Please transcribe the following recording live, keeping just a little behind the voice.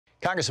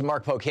Congressman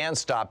Mark Pocan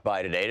stopped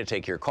by today to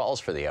take your calls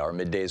for the hour.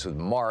 Middays with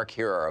Mark.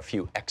 Here are a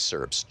few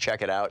excerpts.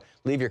 Check it out.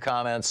 Leave your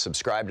comments,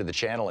 subscribe to the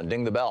channel, and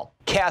ding the bell.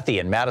 Kathy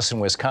in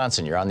Madison,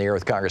 Wisconsin. You're on the air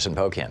with Congressman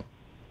Pocan.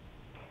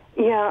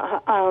 Yeah,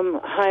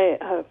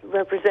 hi,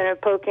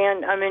 Representative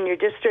Pocan. I'm in your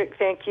district.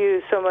 Thank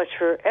you so much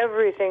for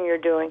everything you're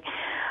doing.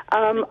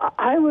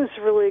 I was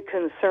really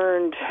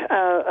concerned,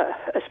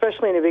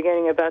 especially in the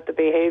beginning, about the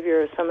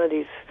behavior of some of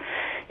these,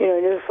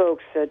 new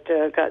folks that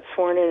got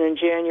sworn in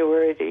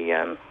January.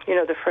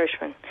 The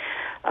freshman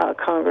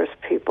Congress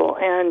people.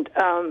 And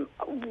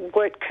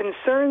what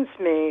concerns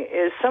me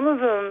is some of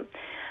them,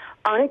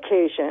 on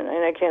occasion,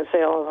 and I can't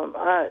say all of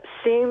them,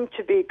 seem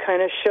to be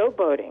kind of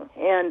showboating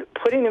and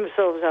putting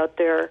themselves out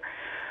there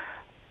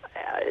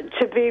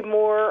to be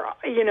more,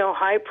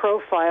 high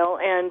profile.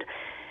 And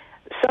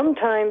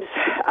sometimes,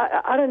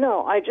 I don't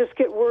know, I just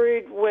get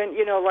worried when,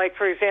 like,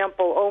 for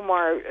example,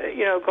 Omar,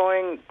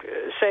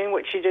 saying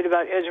what she did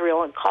about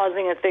Israel and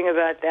causing a thing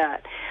about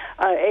that.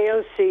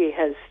 AOC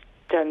has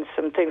done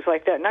some things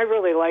like that, and I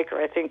really like her.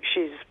 I think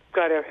she's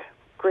got a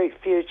great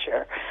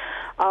future.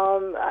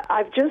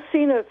 I've just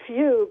seen a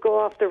few go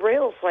off the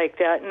rails like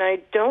that, and I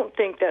don't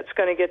think that's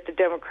going to get the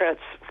Democrats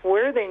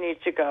where they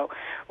need to go,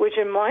 which,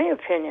 in my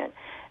opinion,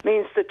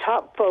 means the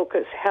top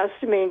focus has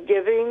to mean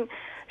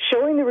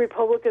showing the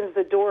Republicans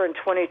the door in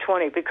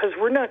 2020, because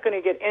we're not going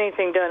to get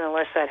anything done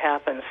unless that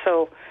happens.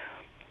 So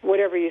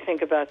whatever you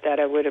think about that,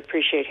 I would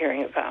appreciate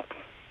hearing about.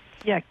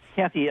 Yeah,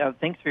 Kathy,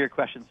 thanks for your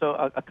question. So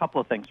a couple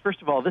of things.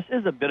 First of all, this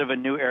is a bit of a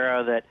new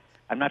era that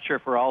I'm not sure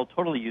if we're all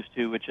totally used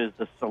to, which is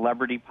the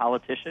celebrity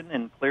politician.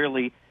 And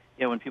clearly,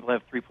 when people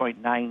have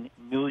 3.9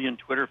 million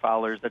Twitter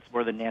followers, that's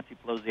more than Nancy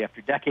Pelosi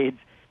after decades.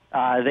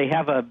 They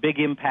have a big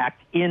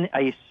impact in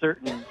a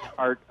certain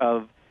part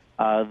of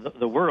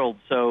the world.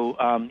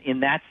 So in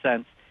that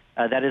sense,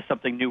 that is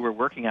something new we're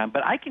working on.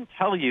 But I can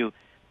tell you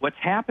what's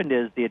happened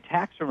is the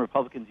attacks from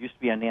Republicans used to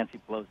be on Nancy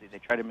Pelosi. They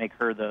try to make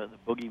her the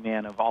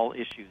boogeyman of all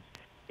issues.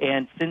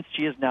 And since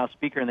she is now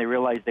Speaker and they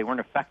realized they weren't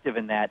effective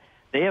in that,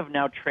 they have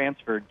now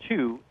transferred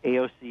to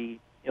AOC,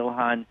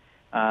 Ilhan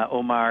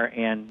Omar,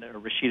 and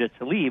Rashida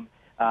Tlaib,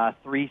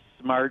 three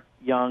smart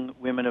young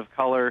women of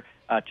color,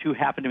 two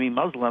happen to be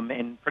Muslim,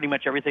 and pretty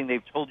much everything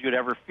they've told you to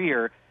ever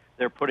fear,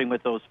 they're putting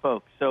with those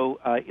folks. So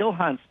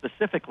Ilhan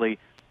specifically,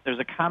 there's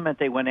a comment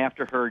they went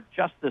after her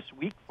just this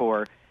week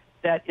for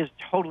that is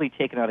totally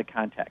taken out of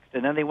context.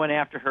 And then they went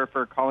after her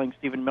for calling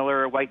Stephen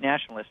Miller a white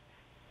nationalist.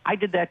 I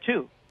did that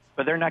too.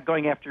 But they're not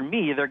going after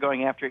me. They're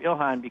going after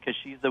Ilhan because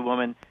she's the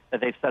woman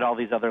that they've said all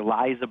these other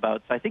lies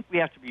about. So I think we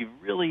have to be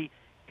really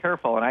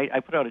careful. And I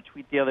put out a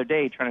tweet the other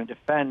day trying to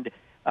defend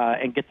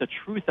and get the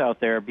truth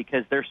out there,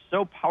 because they're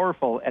so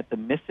powerful at the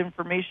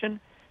misinformation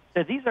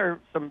that these are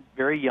some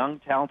very young,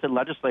 talented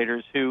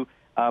legislators who,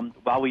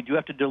 while we do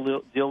have to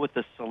deal with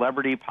the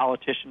celebrity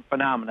politician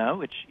phenomena,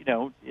 which,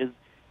 is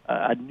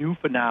a new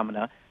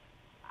phenomena,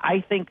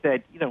 I think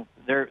that,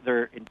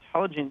 they're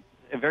intelligent,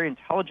 very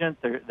intelligent.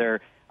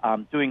 They're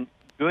doing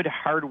good,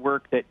 hard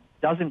work that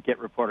doesn't get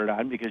reported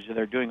on because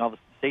they're doing all the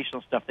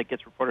sensational stuff that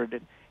gets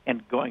reported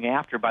and going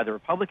after by the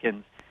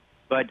Republicans.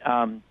 But,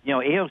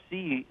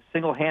 AOC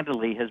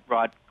single-handedly has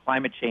brought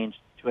climate change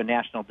to a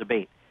national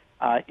debate.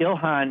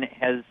 Ilhan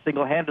has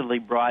single-handedly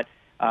brought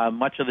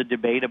much of the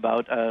debate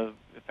about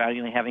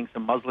finally having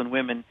some Muslim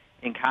women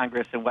in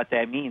Congress and what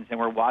that means, and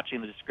we're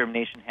watching the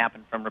discrimination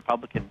happen from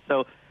Republicans.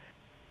 So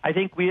I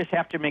think we just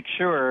have to make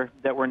sure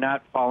that we're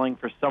not falling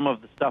for some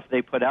of the stuff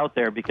they put out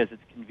there because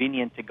it's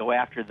convenient to go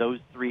after those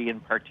three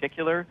in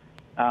particular.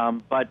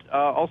 But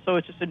also,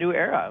 it's just a new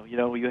era.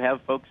 You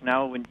have folks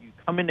now, when you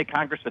come into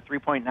Congress with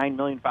 3.9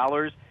 million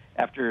followers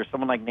after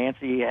someone like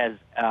Nancy has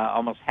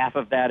almost half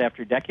of that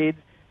after decades,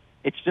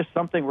 it's just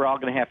something we're all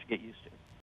going to have to get used to.